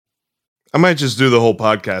I might just do the whole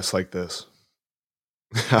podcast like this.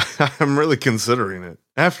 I'm really considering it.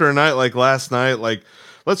 After a night like last night,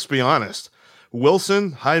 let's be honest.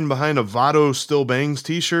 Wilson hiding behind a Votto Still Bangs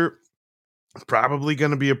t-shirt, probably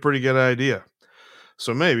going to be a pretty good idea.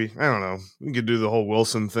 So maybe, I don't know, we could do the whole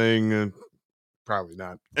Wilson thing. Probably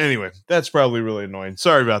not. Anyway, that's probably really annoying.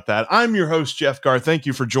 Sorry about that. I'm your host, Jeff Garr. Thank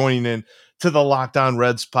you for joining in to the Locked On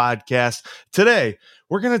Reds podcast. Today,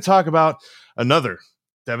 we're going to talk about another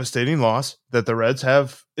devastating loss that the Reds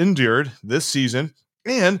have endured this season.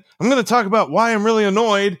 And I'm going to talk about why I'm really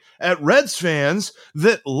annoyed at Reds fans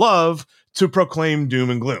that love to proclaim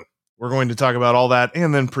doom and gloom. We're going to talk about all that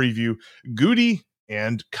and then preview Goody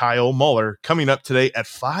and Kyle Muller coming up today at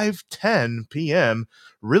 5:10 p.m.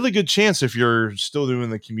 Really good chance, if you're still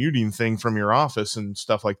doing the commuting thing from your office and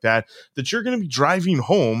stuff like that, that you're going to be driving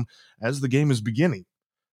home as the game is beginning.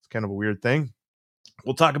 It's kind of a weird thing.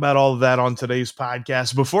 We'll talk about all of that on today's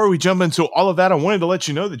podcast. Before we jump into all of that, I wanted to let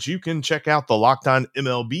you know that you can check out the Locked On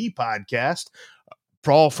MLB podcast.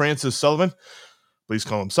 Paul Francis Sullivan, please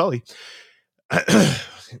call him Sully.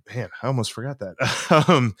 Man, I almost forgot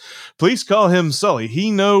that. Please call him Sully. He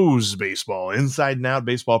knows baseball, inside and out,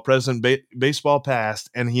 baseball present, baseball past,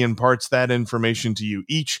 and he imparts that information to you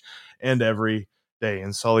each and every day.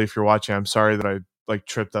 And Sully, if you're watching, I'm sorry that I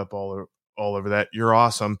tripped up all over that. You're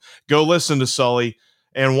awesome. Go listen to Sully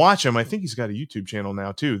and watch him. I think he's got a YouTube channel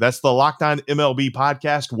now too. That's the Locked On MLB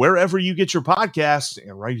podcast, wherever you get your podcasts,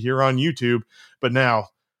 and right here on YouTube. But now,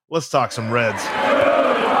 let's talk some Reds.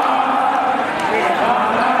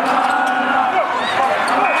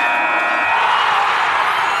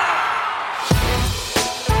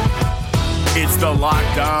 It's the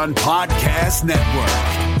Locked On Podcast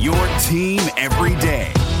Network, your team every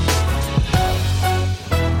day.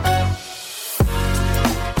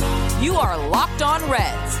 You are Locked On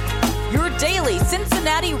Reds, your daily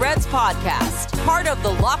Cincinnati Reds podcast, part of the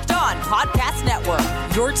Locked On Podcast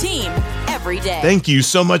Network, your team every day. Thank you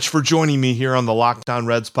so much for joining me here on the Locked On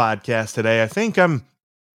Reds podcast today. I think I'm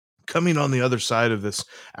coming on the other side of this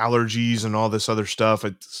allergies and all this other stuff.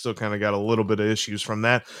 I still kind of got a little bit of issues from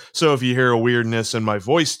that. So if you hear a weirdness in my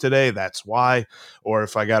voice today, that's why. Or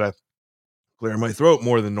if I got to clear my throat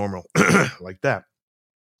more than normal, like that.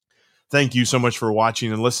 Thank you so much for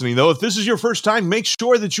watching and listening, though. If this is your first time, make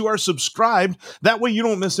sure that you are subscribed. That way you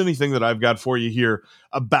don't miss anything that I've got for you here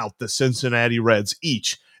about the Cincinnati Reds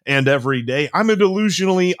each and every day. I'm a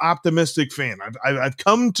delusionally optimistic fan. I've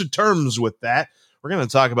come to terms with that. We're going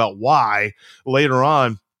to talk about why later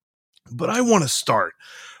on, but I want to start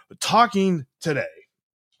talking today.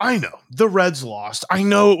 I know the Reds lost. I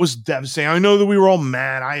know it was devastating. I know that we were all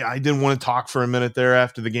mad. I didn't want to talk for a minute there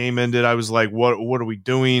after the game ended. I was like, what are we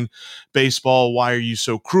doing? Baseball, why are you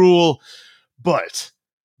so cruel? But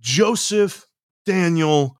Joseph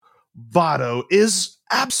Daniel Votto is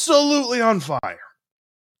absolutely on fire.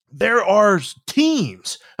 There are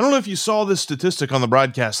teams. I don't know if you saw this statistic on the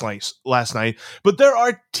broadcast last night, but there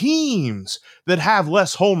are teams that have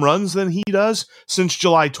less home runs than he does since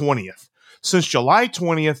July 20th. Since July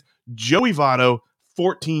 20th, Joey Votto,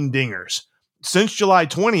 14 dingers. Since July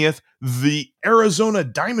 20th, the Arizona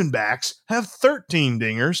Diamondbacks have 13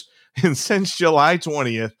 dingers. And since July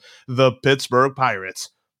 20th, the Pittsburgh Pirates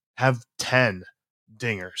have 10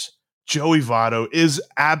 dingers. Joey Votto is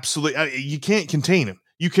absolutely, you can't contain him.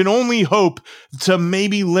 You can only hope to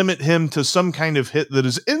maybe limit him to some kind of hit that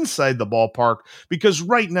is inside the ballpark, because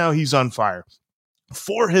right now he's on fire.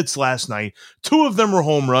 4 hits last night. 2 of them were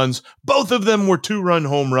home runs. Both of them were 2-run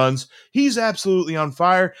home runs. He's absolutely on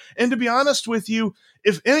fire. And to be honest with you,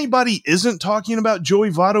 if anybody isn't talking about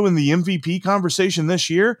Joey Votto in the MVP conversation this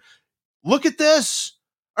year, look at this.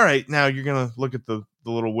 All right, now you're going to look at the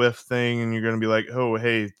little whiff thing and you're going to be like, oh,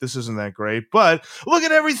 hey, this isn't that great. But look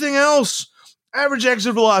at everything else. Average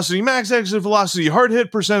exit velocity, max exit velocity, hard hit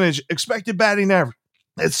percentage, expected batting average,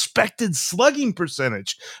 expected slugging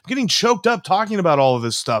percentage. I'm getting choked up talking about all of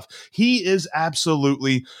this stuff. He is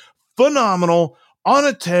absolutely phenomenal, on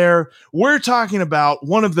a tear. We're talking about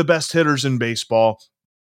one of the best hitters in baseball,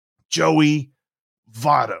 Joey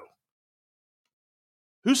Votto.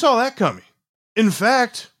 Who saw that coming? In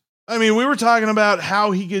fact, I mean, we were talking about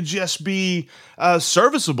how he could just be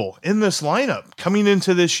serviceable in this lineup coming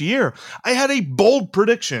into this year. I had a bold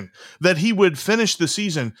prediction that he would finish the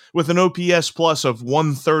season with an OPS plus of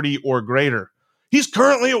 130 or greater. He's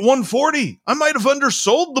currently at 140. I might have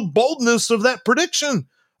undersold the boldness of that prediction.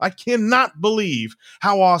 I cannot believe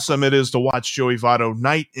how awesome it is to watch Joey Votto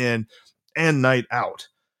night in and night out.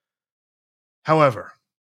 However,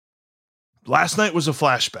 last night was a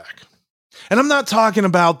flashback. And I'm not talking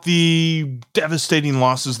about the devastating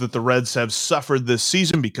losses that the Reds have suffered this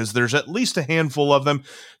season, because there's at least a handful of them.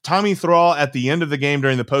 Tommy Thrall, at the end of the game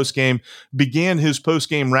during the postgame, began his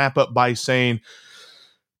postgame wrap-up by saying,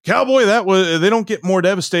 Cowboy, they don't get more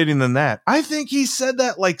devastating than that. I think he said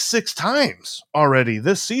that like 6 times already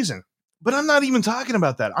this season. But I'm not even talking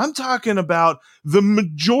about that. I'm talking about the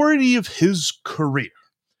majority of his career.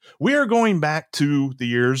 We are going back to the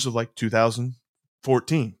years of like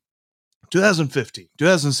 2014. 2015,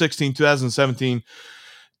 2016, 2017,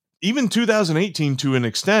 even 2018 to an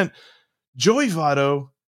extent. Joey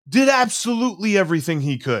Votto did absolutely everything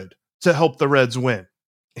he could to help the Reds win,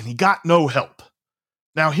 and he got no help.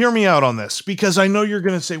 Now, hear me out on this, because I know you're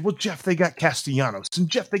going to say, well, Jeff, they got Castellanos, and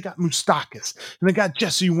Jeff, they got Moustakas, and they got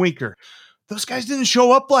Jesse Winker. Those guys didn't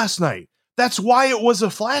show up last night. That's why it was a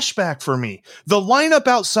flashback for me. The lineup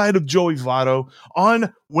outside of Joey Votto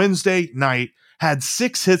on Wednesday night had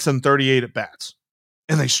 6 hits and 38 at-bats,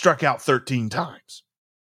 and they struck out 13 times.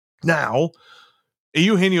 Now,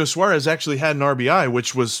 Eugenio Suarez actually had an RBI,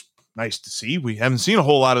 which was nice to see. We haven't seen a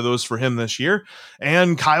whole lot of those for him this year.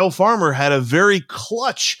 And Kyle Farmer had a very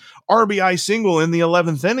clutch RBI single in the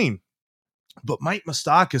 11th inning. But Mike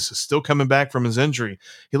Moustakas is still coming back from his injury.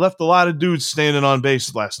 He left a lot of dudes standing on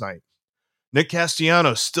base last night. Nick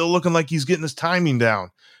Castellanos still looking like he's getting his timing down.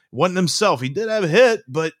 Wasn't himself. He did have a hit,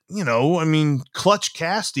 but, clutch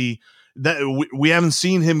Casty, that we haven't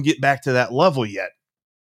seen him get back to that level yet.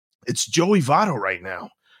 It's Joey Votto right now,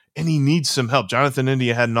 and he needs some help. Jonathan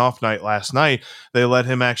India had an off night last night. They let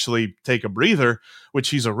him actually take a breather, which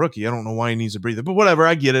he's a rookie. I don't know why he needs a breather, but whatever.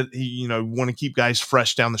 I get it. He, want to keep guys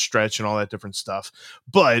fresh down the stretch and all that different stuff.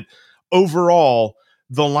 But overall,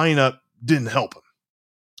 the lineup didn't help him.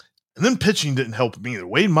 And then pitching didn't help him either.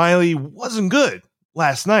 Wade Miley wasn't good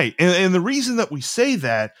last night. And the reason that we say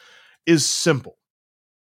that is simple.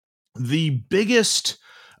 The biggest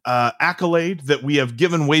accolade that we have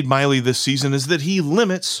given Wade Miley this season is that he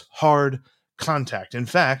limits hard contact. In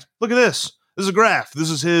fact, look at this. This is a graph. This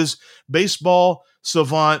is his Baseball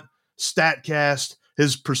Savant StatCast,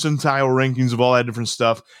 his percentile rankings of all that different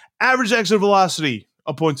stuff. Average exit velocity.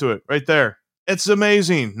 I'll point to it right there. It's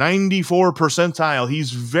amazing. 94 percentile.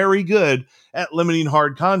 He's very good at limiting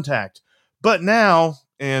hard contact. But now,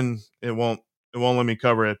 and it won't let me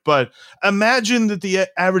cover it, but imagine that the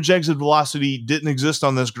average exit velocity didn't exist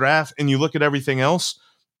on this graph, and you look at everything else.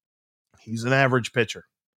 He's an average pitcher.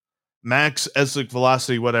 Max exit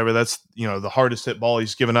velocity, whatever, that's, the hardest hit ball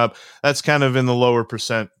he's given up. That's kind of in the lower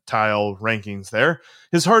percentile rankings there.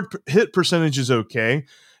 His hard hit percentage is okay.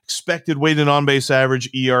 Expected weighted on-base average,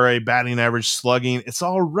 ERA, batting average, slugging, it's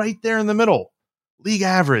all right there in the middle. League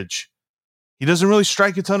average. He doesn't really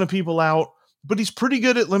strike a ton of people out, but he's pretty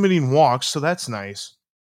good at limiting walks, so that's nice.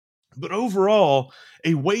 But overall,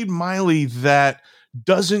 a Wade Miley that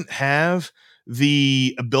doesn't have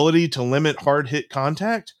the ability to limit hard hit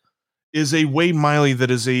contact is a Wade Miley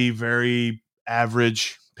that is a very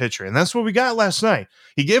average pitcher. And that's what we got last night.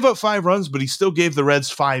 He gave up 5 runs, but he still gave the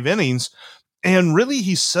Reds 5 innings. And really,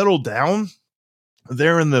 he settled down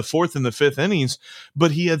there in the 4th and the 5th innings,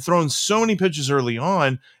 but he had thrown so many pitches early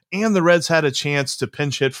on, and the Reds had a chance to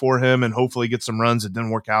pinch hit for him and hopefully get some runs. It didn't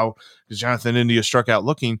work out because Jonathan India struck out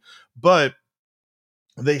looking, but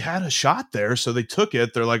they had a shot there, so they took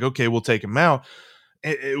it. They're like, okay, we'll take him out.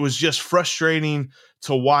 It was just frustrating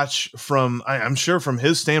to watch from, I'm sure from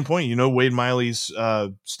his standpoint. Wade Miley's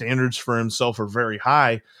standards for himself are very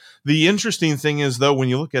high. The interesting thing is, though, when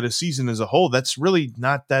you look at a season as a whole, that's really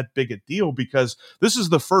not that big a deal, because this is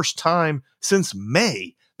the first time since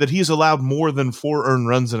May that he's allowed more than 4 earned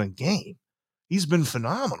runs in a game. He's been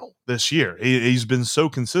phenomenal this year. He's been so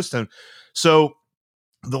consistent. So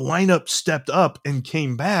the lineup stepped up and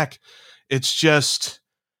came back. It's just,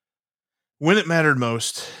 when it mattered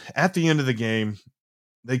most, at the end of the game,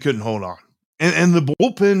 they couldn't hold on. And the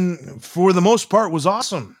bullpen, for the most part, was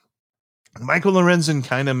awesome. Michael Lorenzen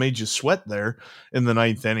kind of made you sweat there in the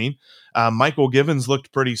 9th inning. Michael Givens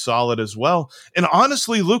looked pretty solid as well. And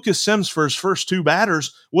honestly, Lucas Sims for his first 2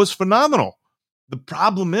 batters was phenomenal. The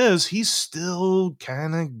problem is he's still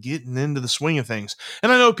kind of getting into the swing of things.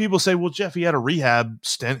 And I know people say, well, Jeff, he had a rehab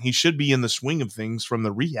stint. He should be in the swing of things from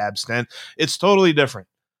the rehab stint. It's totally different.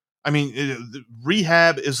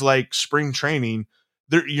 Rehab is like spring training.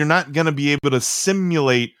 You're not going to be able to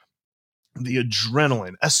simulate the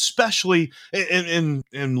adrenaline, especially in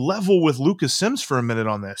level with Lucas Sims for a minute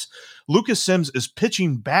on this. Lucas Sims is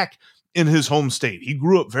pitching back in his home state. He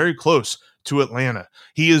grew up very close to Atlanta.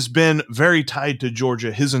 He has been very tied to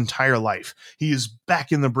Georgia his entire life. He is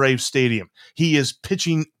back in the Braves Stadium. He is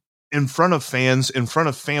pitching in front of fans, in front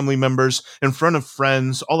of family members, in front of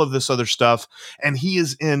friends, all of this other stuff. And he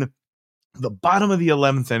is in the bottom of the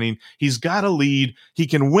 11th inning. He's got a lead. He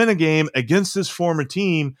can win a game against his former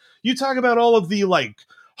team. You talk about all of the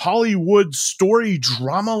Hollywood story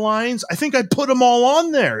drama lines. I think I'd put them all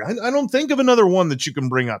on there. I don't think of another one that you can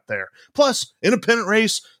bring up there. Plus, in a pennant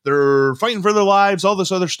race, they're fighting for their lives, all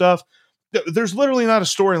this other stuff. There's literally not a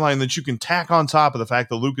storyline that you can tack on top of the fact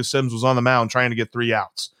that Lucas Sims was on the mound trying to get 3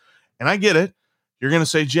 outs. And I get it. You're going to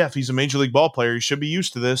say, Jeff, he's a major league ball player. He should be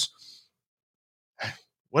used to this.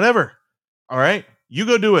 Whatever. All right. You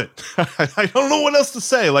go do it. I don't know what else to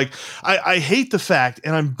say. I hate the fact,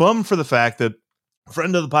 and I'm bummed for the fact that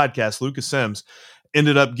friend of the podcast, Lucas Sims,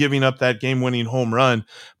 ended up giving up that game-winning home run.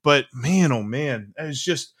 But man, oh man, it's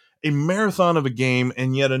just a marathon of a game,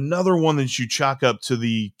 and yet another one that you chalk up to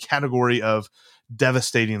the category of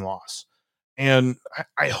devastating loss. And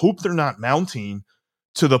I hope they're not mounting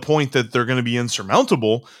to the point that they're going to be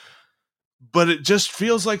insurmountable, but it just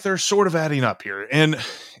feels like they're sort of adding up here. And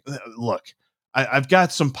look, I've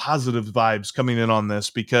got some positive vibes coming in on this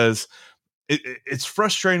because it's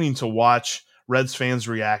frustrating to watch Reds fans'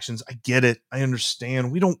 reactions. I get it. I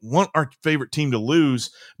understand. We don't want our favorite team to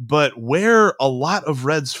lose, but where a lot of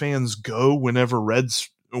Reds fans go whenever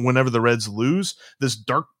the Reds lose, this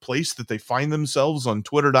dark place that they find themselves on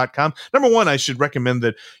Twitter.com. Number one, I should recommend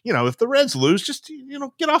that, if the Reds lose, just,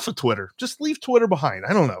 get off of Twitter. Just leave Twitter behind.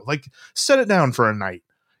 I don't know. Set it down for a night.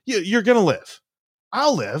 You're going to live.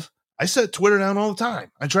 I'll live. I set Twitter down all the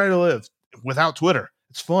time. I try to live without Twitter.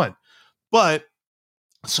 It's fun. But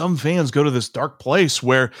some fans go to this dark place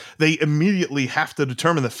where they immediately have to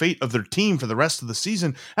determine the fate of their team for the rest of the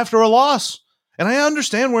season after a loss. And I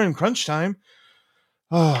understand we're in crunch time.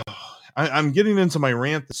 Oh, I'm getting into my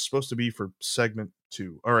rant that's supposed to be for segment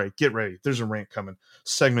 2. All right, get ready. There's a rant coming.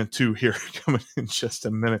 Segment 2 here coming in just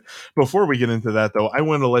a minute. Before we get into that, though, I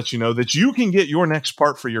want to let you know that you can get your next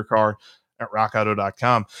part for your car at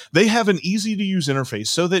rockauto.com. They have an easy-to-use interface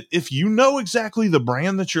so that if you know exactly the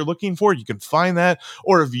brand that you're looking for, you can find that.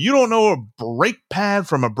 Or if you don't know a brake pad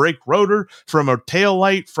from a brake rotor, from a tail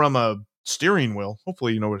light, from a steering wheel,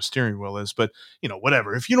 hopefully you know what a steering wheel is, but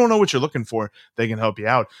whatever. If you don't know what you're looking for, they can help you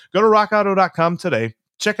out. Go to rockauto.com today.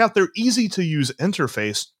 Check out their easy-to-use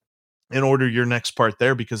interface and order your next part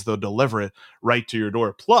there because they'll deliver it right to your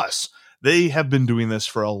door. Plus, they have been doing this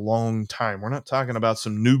for a long time. We're not talking about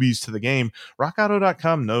some newbies to the game.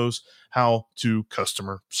 RockAuto.com knows how to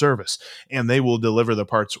customer service, and they will deliver the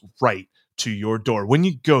parts right to your door. When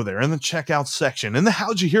you go there in the checkout section, in the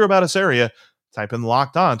How'd You Hear About Us area, type in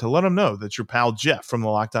Locked On to let them know that your pal Jeff from the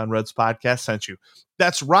Locked On Reds podcast sent you.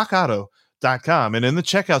 That's RockAuto.com. And in the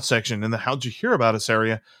checkout section, in the How'd You Hear About Us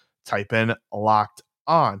area, type in Locked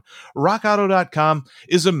On. RockAuto.com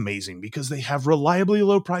is amazing because they have reliably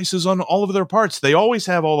low prices on all of their parts. They always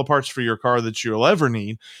have all the parts for your car that you'll ever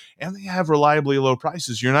need, and they have reliably low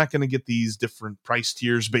prices. You're not going to get these different price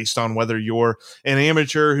tiers based on whether you're an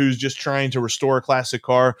amateur who's just trying to restore a classic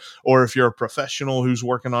car or if you're a professional who's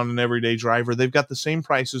working on an everyday driver. They've got the same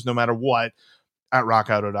prices no matter what at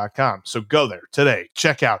rockauto.com. So go there today.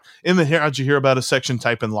 Check out in the How'd You Hear About Us section,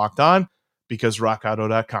 type in Locked On, because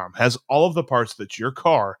rockauto.com has all of the parts that your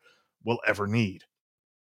car will ever need.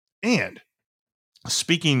 And not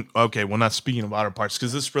speaking of auto parts,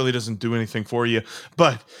 because this really doesn't do anything for you,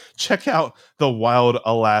 but check out the Wild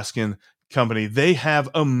Alaskan Company. They have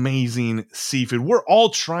amazing seafood. We're all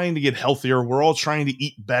trying to get healthier. We're all trying to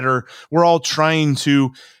eat better. We're all trying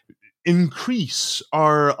to increase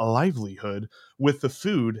our livelihood with the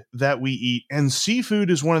food that we eat, and seafood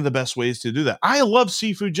is one of the best ways to do that. I love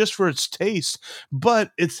seafood just for its taste, but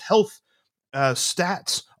its health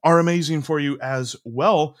stats are amazing for you as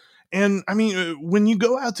well. And I mean, when you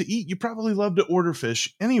go out to eat, you probably love to order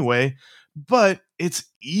fish anyway, but it's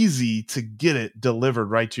easy to get it delivered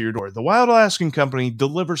right to your door. The Wild Alaskan Company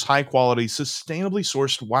delivers high quality, sustainably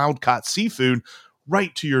sourced wild-caught seafood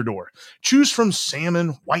right to your door. Choose from salmon,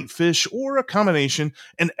 whitefish, or a combination,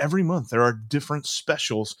 and every month there are different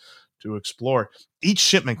specials to explore. Each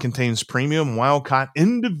shipment contains premium, wild-caught,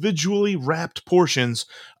 individually wrapped portions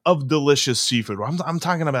of delicious seafood. I'm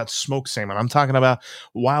talking about smoked salmon. I'm talking about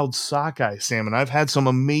wild sockeye salmon. I've had some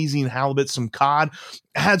amazing halibut, some cod.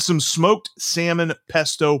 I had some smoked salmon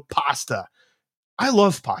pesto pasta. I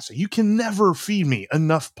love pasta. You can never feed me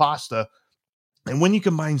enough pasta. And when you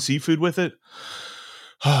combine seafood with it,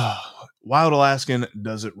 Wild Alaskan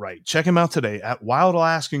does it right. Check him out today at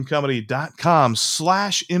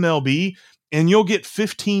wildalaskancompany.com/MLB, and you'll get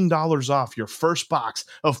 $15 off your first box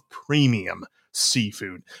of premium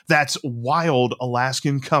seafood. That's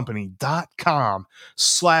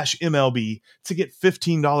wildalaskancompany.com/MLB to get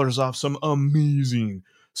 $15 off some amazing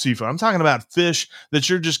seafood. I'm talking about fish that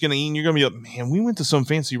you're just going to eat and you're going to be like, man, we went to some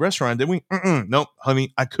fancy restaurant, didn't we? Nope,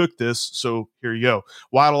 honey, I cooked this. So here you go.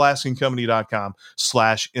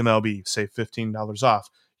 wildalaskancompany.com/MLB. Save $15 off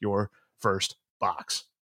your first box.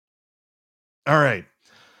 All right.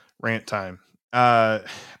 Rant time.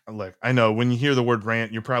 Look, I know when you hear the word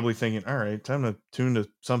rant, you're probably thinking, all right, time to tune to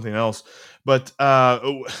something else. But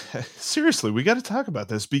seriously, we got to talk about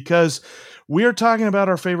this because we are talking about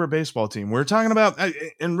our favorite baseball team. We're talking about,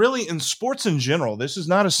 and really in sports in general, this is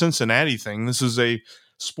not a Cincinnati thing. This is a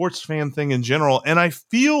sports fan thing in general. And I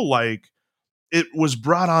feel like it was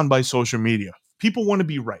brought on by social media. People want to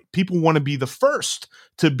be right. People want to be the first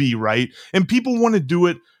to be right. And people want to do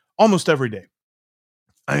it almost every day.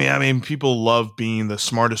 I mean, people love being the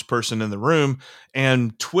smartest person in the room,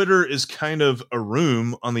 and Twitter is kind of a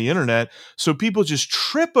room on the internet. So people just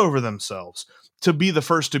trip over themselves to be the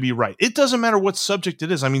first to be right. It doesn't matter what subject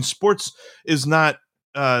it is. I mean, sports is not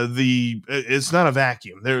it's not a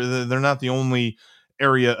vacuum. They're not the only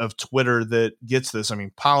area of Twitter that gets this. I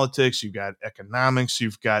mean, politics, you've got economics,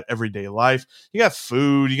 you've got everyday life, you got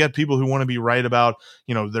food, you got people who want to be right about,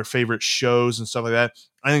 their favorite shows and stuff like that.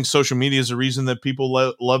 I think social media is the reason that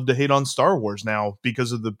people love to hate on Star Wars now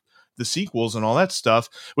because of the sequels and all that stuff,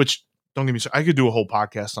 which don't get me started. I could do a whole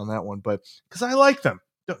podcast on that one, but because I like them,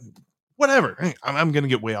 whatever. I'm going to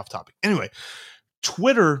get way off topic. Anyway,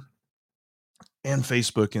 Twitter and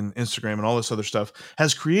Facebook and Instagram and all this other stuff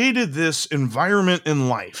has created this environment in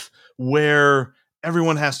life where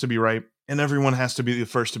everyone has to be right and everyone has to be the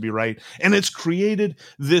first to be right. And it's created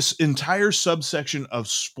this entire subsection of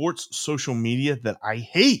sports social media that I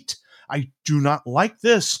hate. I do not like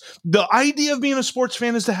this. The idea of being a sports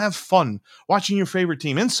fan is to have fun watching your favorite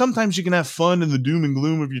team. And sometimes you can have fun in the doom and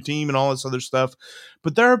gloom of your team and all this other stuff.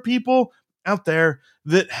 But there are people out there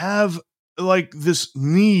that have like this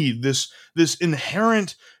need, this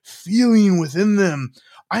inherent feeling within them.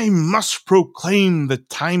 I must proclaim the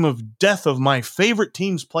time of death of my favorite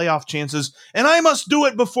team's playoff chances, and I must do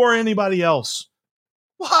it before anybody else.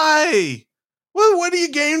 Why? Well, what do you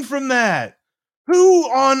gain from that? Who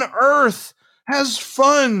on earth has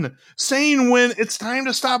fun saying when it's time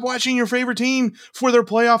to stop watching your favorite team for their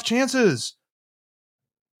playoff chances?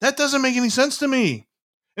 That doesn't make any sense to me.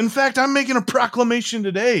 In fact, I'm making a proclamation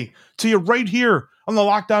today to you right here on the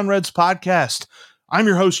Locked On Reds podcast. I'm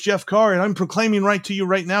your host, Jeff Carr, and I'm proclaiming right to you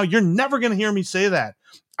right now, you're never going to hear me say that.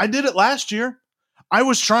 I did it last year. I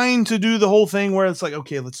was trying to do the whole thing where it's like,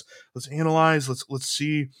 okay, let's analyze, let's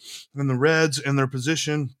see in the Reds and their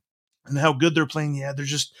position and how good they're playing. Yeah, they're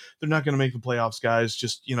not going to make the playoffs, guys.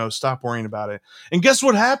 Just, stop worrying about it. And guess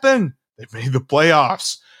what happened? They made the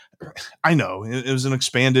playoffs. I know it was an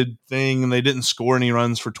expanded thing and they didn't score any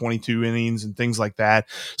runs for 22 innings and things like that.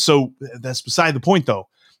 So that's beside the point, though.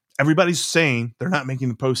 Everybody's saying they're not making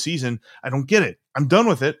the postseason. I don't get it. I'm done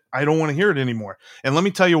with it. I don't want to hear it anymore. And let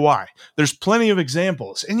me tell you why. There's plenty of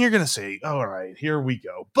examples. And you're going to say, all right, here we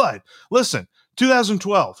go. But listen,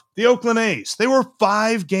 2012, the Oakland A's, they were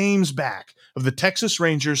 5 games back of the Texas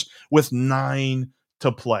Rangers with 9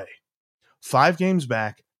 to play. 5 games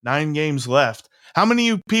back, 9 games left. How many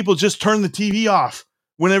of you people just turn the TV off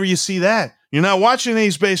whenever you see that? You're not watching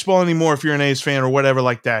A's baseball anymore if you're an A's fan or whatever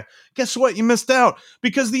like that. Guess what? You missed out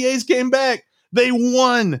because the A's came back. They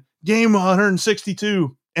won game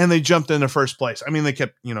 162 and they jumped into first place. I mean, they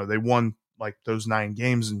kept, they won like those 9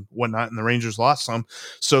 games and whatnot, and the Rangers lost some.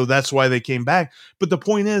 So that's why they came back. But the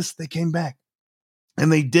point is, they came back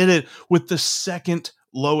and they did it with the second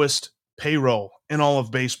lowest payroll in all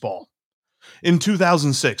of baseball. In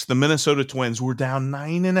 2006, the Minnesota Twins were down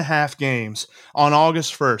 9.5 games on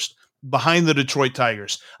August 1st behind the Detroit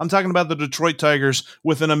Tigers. I'm talking about the Detroit Tigers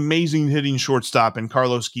with an amazing hitting shortstop in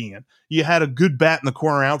Carlos Guillen. You had a good bat in the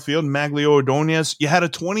corner outfield, Maglio Ordonez. You had a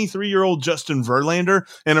 23-year-old Justin Verlander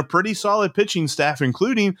and a pretty solid pitching staff,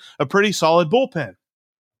 including a pretty solid bullpen.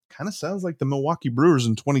 Kind of sounds like the Milwaukee Brewers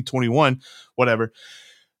in 2021, whatever.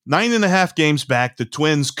 9.5 games back, the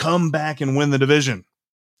Twins come back and win the division.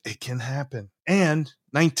 It can happen. And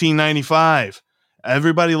 1995,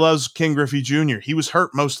 everybody loves Ken Griffey Jr. He was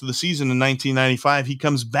hurt most of the season in 1995. He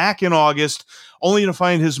comes back in August, only to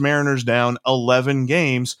find his Mariners down 11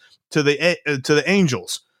 games to the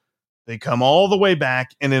Angels. They come all the way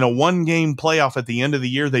back, and in a 1-game playoff at the end of the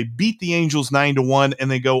year, they beat the Angels 9-1, and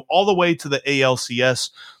they go all the way to the ALCS.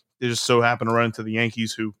 They just so happen to run into the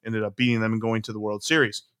Yankees, who ended up beating them and going to the World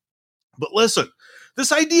Series. But listen,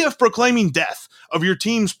 this idea of proclaiming death of your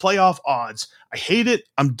team's playoff odds, I hate it.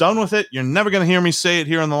 I'm done with it. You're never going to hear me say it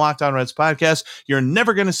here on the Locked On Reds podcast. You're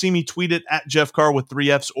never going to see me tweet it at Jeff Carr with 3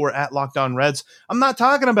 Fs or at Locked On Reds. I'm not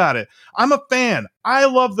talking about it. I'm a fan. I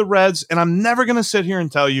love the Reds, and I'm never going to sit here and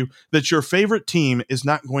tell you that your favorite team is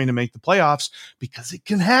not going to make the playoffs, because it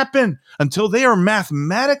can happen. Until they are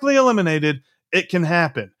mathematically eliminated, it can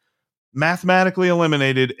happen. Mathematically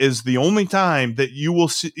eliminated is the only time that you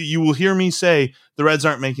will hear me say the Reds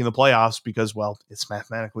aren't making the playoffs, because, well, it's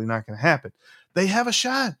mathematically not going to happen. They have a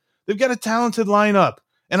shot. They've got a talented lineup.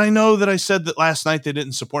 And I know that I said that last night they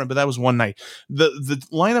didn't support him, but that was one night. The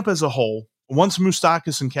lineup as a whole, once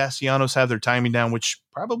Moustakas and Castellanos have their timing down, which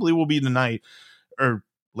probably will be tonight or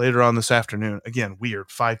later on this afternoon. Again, weird,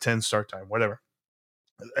 5:10 start time, whatever.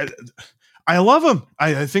 I love them.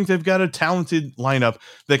 I think they've got a talented lineup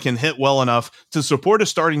that can hit well enough to support a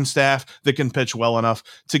starting staff that can pitch well enough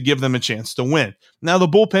to give them a chance to win. Now, the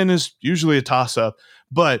bullpen is usually a toss-up,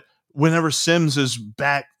 but whenever Sims is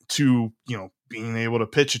back to, being able to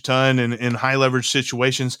pitch a ton in high leverage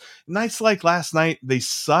situations, nights like last night, they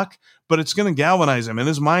suck, but it's going to galvanize him. In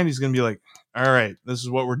his mind, he's going to be like, all right, this is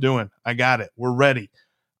what we're doing. I got it. We're ready.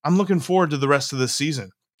 I'm looking forward to the rest of this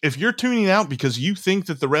season. If you're tuning out because you think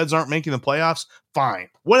that the Reds aren't making the playoffs, fine.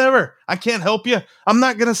 Whatever. I can't help you. I'm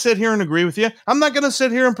not going to sit here and agree with you. I'm not going to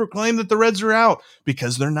sit here and proclaim that the Reds are out,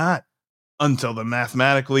 because they're not, until the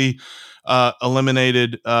mathematically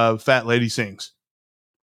eliminated fat lady sings.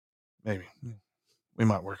 Maybe. We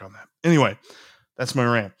might work on that. Anyway, that's my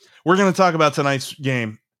rant. We're going to talk about tonight's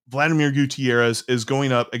game. Vladimir Gutierrez is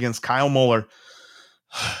going up against Kyle Muller,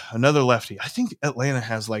 another lefty. I think Atlanta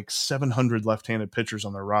has like 700 left-handed pitchers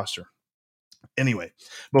on their roster. Anyway,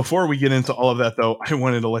 before we get into all of that, though, I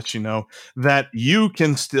wanted to let you know that you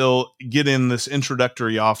can still get in this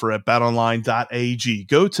introductory offer at betonline.ag.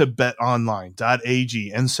 Go to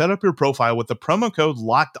betonline.ag and set up your profile with the promo code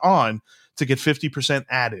Locked On to get 50%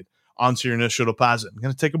 added onto your initial deposit. I'm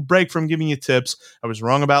going to take a break from giving you tips. I was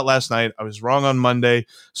wrong about last night. I was wrong on Monday.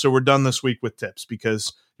 So we're done this week with tips,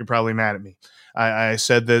 because you're probably mad at me. I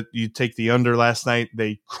said that you take the under last night.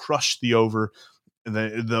 They crushed the over.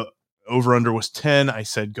 The over-under was 10. I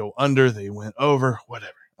said go under. They went over.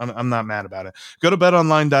 Whatever. I'm not mad about it. Go to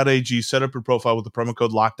betonline.ag, set up your profile with the promo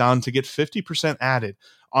code Locked On to get 50% added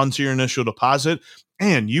onto your initial deposit.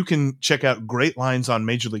 And you can check out great lines on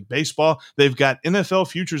Major League Baseball. They've got NFL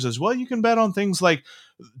futures as well. You can bet on things like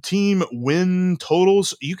team win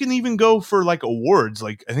totals. You can even go for like awards.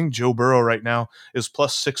 Like, I think Joe Burrow right now is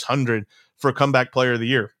plus 600 for comeback player of the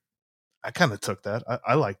year. I kind of took that.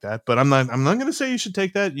 I like that, but I'm not going to say you should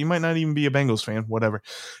take that. You might not even be a Bengals fan, whatever.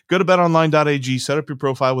 Go to betonline.ag, set up your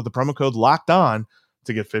profile with the promo code Locked On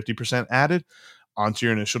to get 50% added onto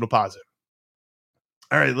your initial deposit.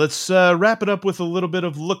 All right, let's wrap it up with a little bit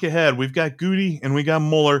of look ahead. We've got Goody and we got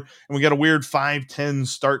Muller, and we got a weird 5:10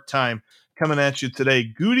 start time coming at you today.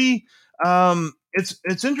 Goody,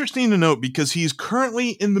 it's interesting to note because he's currently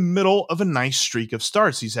in the middle of a nice streak of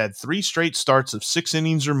starts. He's had 3 straight starts of 6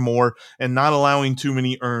 innings or more and not allowing too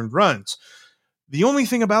many earned runs. The only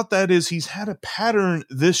thing about that is he's had a pattern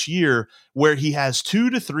this year where he has 2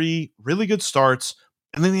 to 3 really good starts,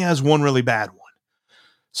 and then he has 1 really bad one.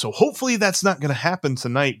 So hopefully that's not going to happen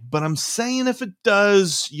tonight, but I'm saying if it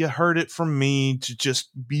does, you heard it from me to just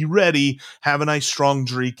be ready, have a nice strong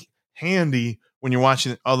drink handy when you're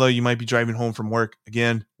watching it, although you might be driving home from work.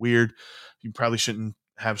 Again, weird. You probably shouldn't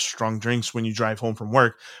have strong drinks when you drive home from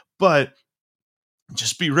work, but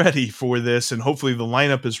just be ready for this, and hopefully the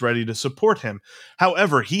lineup is ready to support him.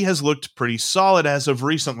 However, he has looked pretty solid as of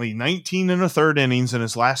recently. 19 1/3 innings in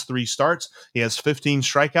his last 3 starts. He has 15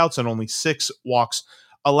 strikeouts and only 6 walks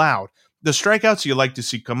allowed. The strikeouts you like to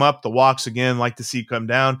see come up, the walks again like to see come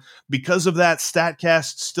down. Because of that,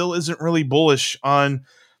 StatCast still isn't really bullish on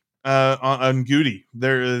Goody.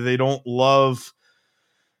 They don't love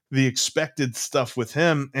the expected stuff with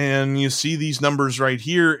him, and you see these numbers right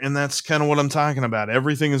here, and that's kind of what I'm talking about.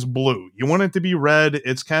 Everything is blue. You want it to be red,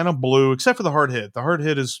 it's kind of blue, except for the hard hit. The hard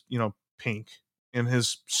hit is, pink, and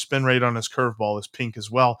his spin rate on his curveball is pink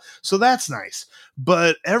as well. So that's nice.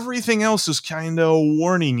 But everything else is kind of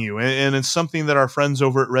warning you, and it's something that our friends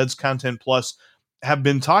over at Reds Content Plus have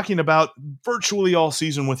been talking about virtually all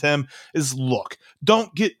season with him is, look,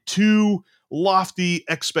 don't get too lofty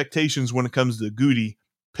expectations when it comes to Goody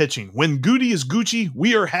pitching. When Goody is Gucci,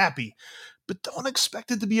 we are happy, but don't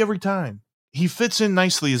expect it to be every time. He fits in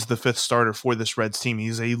nicely as the 5th starter for this Reds team.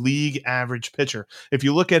 He's a league average pitcher. If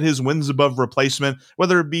you look at his wins above replacement,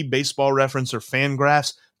 whether it be Baseball Reference or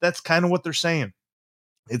Fangraphs, that's kind of what they're saying.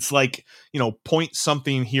 It's like, point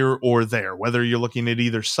something here or there, whether you're looking at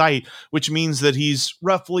either site, which means that he's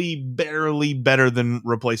roughly barely better than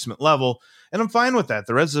replacement level. And I'm fine with that.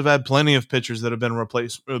 The Reds have had plenty of pitchers that have been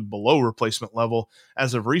below replacement level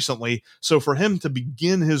as of recently. So for him to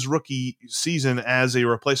begin his rookie season as a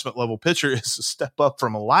replacement level pitcher is a step up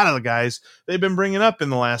from a lot of the guys they've been bringing up in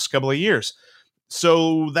the last couple of years.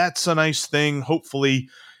 So that's a nice thing. Hopefully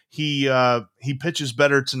he pitches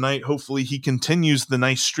better tonight. Hopefully he continues the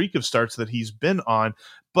nice streak of starts that he's been on.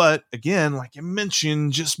 But again, like I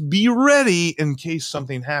mentioned, just be ready in case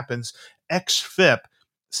something happens. xFIP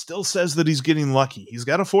still says that he's getting lucky. He's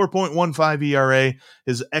got a 4.15 ERA.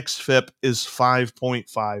 His xFIP is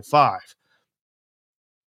 5.55.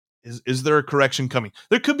 Is there a correction coming?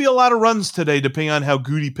 There could be a lot of runs today depending on how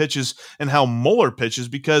Goody pitches and how Moeller pitches,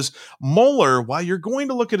 because Moeller, while you're going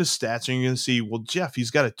to look at his stats and you're going to see, well, Jeff,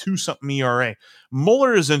 he's got a 2-something ERA.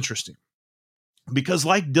 Moeller is interesting because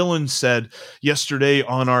like Dylan said yesterday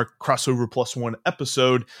on our Crossover Plus One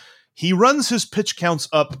episode, he runs his pitch counts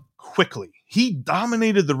up quickly. He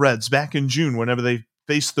dominated the Reds back in June whenever they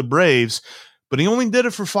faced the Braves, but he only did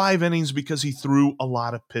it for 5 innings because he threw a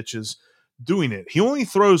lot of pitches doing it. He only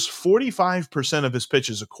throws 45% of his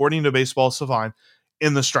pitches, according to Baseball Savant,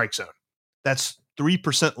 in the strike zone. That's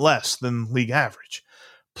 3% less than league average.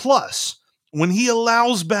 Plus, when he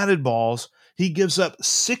allows batted balls, he gives up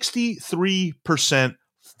 63%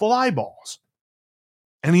 fly balls.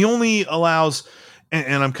 And he only allows,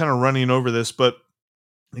 and I'm kind of running over this, but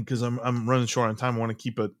because I'm running short on time, I want to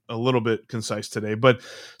keep it a little bit concise today. But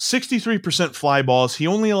 63% fly balls, he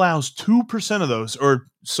only allows 2% of those, or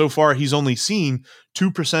so far he's only seen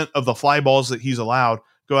 2% of the fly balls that he's allowed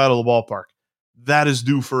go out of the ballpark. That is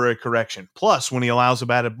due for a correction. Plus, when he allows a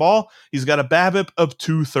batted ball, he's got a BABIP of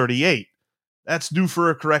 238. That's due for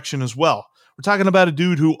a correction as well. We're talking about a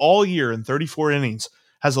dude who all year in 34 innings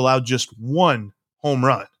has allowed just 1 home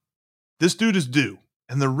run. This dude is due.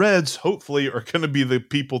 And the Reds, hopefully, are going to be the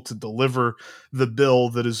people to deliver the bill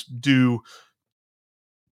that is due.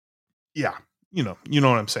 Yeah, you know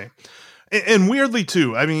what I'm saying. And weirdly,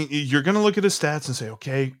 too, I mean, you're going to look at his stats and say,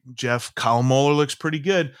 okay, Jeff, Kyle Moeller looks pretty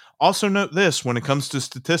good. Also note this, when it comes to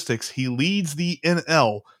statistics, he leads the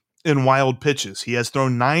NL in wild pitches. He has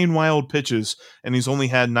thrown 9 wild pitches, and he's only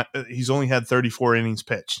had 34 innings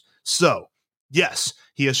pitched. So, yes,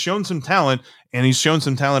 he has shown some talent, and he's shown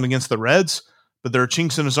some talent against the Reds, but there are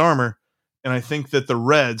chinks in his armor, and I think that the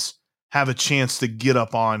Reds have a chance to get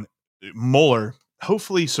up on Moeller,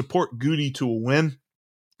 hopefully support Goody to a win,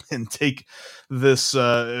 and take this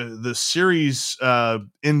the series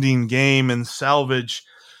ending game and salvage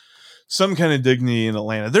some kind of dignity in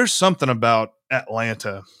Atlanta. There's something about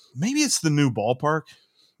Atlanta. Maybe it's the new ballpark.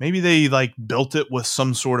 Maybe they built it with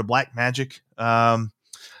some sort of black magic.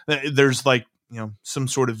 There's some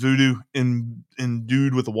sort of voodoo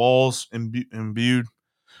endued with the walls, imbued.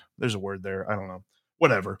 There's a word there. I don't know.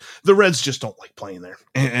 Whatever. The Reds just don't like playing there.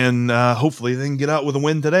 And hopefully they can get out with a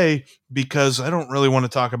win today, because I don't really want to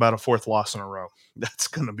talk about a 4th loss in a row. That's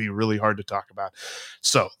going to be really hard to talk about.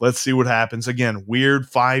 So let's see what happens. Again, weird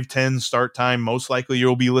 5:10 start time. Most likely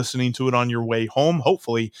you'll be listening to it on your way home.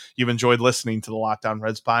 Hopefully you've enjoyed listening to the Locked On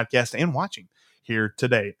Reds podcast and watching here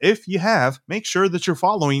today. If you have, make sure that you're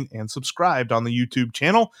following and subscribed on the YouTube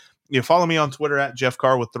channel. You follow me on Twitter at Jeff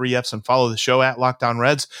Carr with 3 Fs, and follow the show at Locked On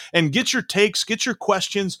Reds, and get your takes, get your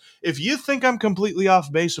questions. If you think I'm completely off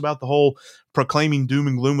base about the whole proclaiming doom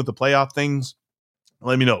and gloom with the playoff things,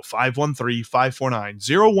 let me know.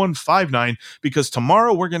 513-549-0159, because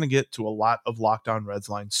tomorrow we're going to get to a lot of Locked On Reds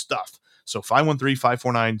line stuff. So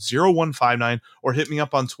 513-549-0159, or hit me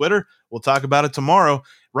up on Twitter. We'll talk about it tomorrow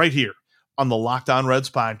right here on the Locked On Reds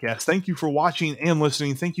podcast. Thank you for watching and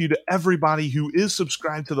listening. Thank you to everybody who is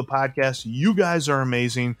subscribed to the podcast. You guys are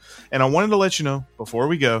amazing. And I wanted to let you know before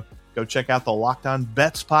we go check out the Locked On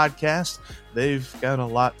Bets podcast. They've got a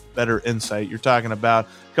lot better insight. You're talking about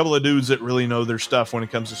a couple of dudes that really know their stuff when it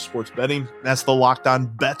comes to sports betting. That's the Locked On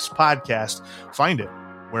Bets podcast. Find it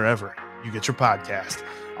wherever you get your podcast.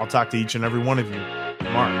 I'll talk to each and every one of you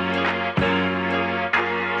tomorrow.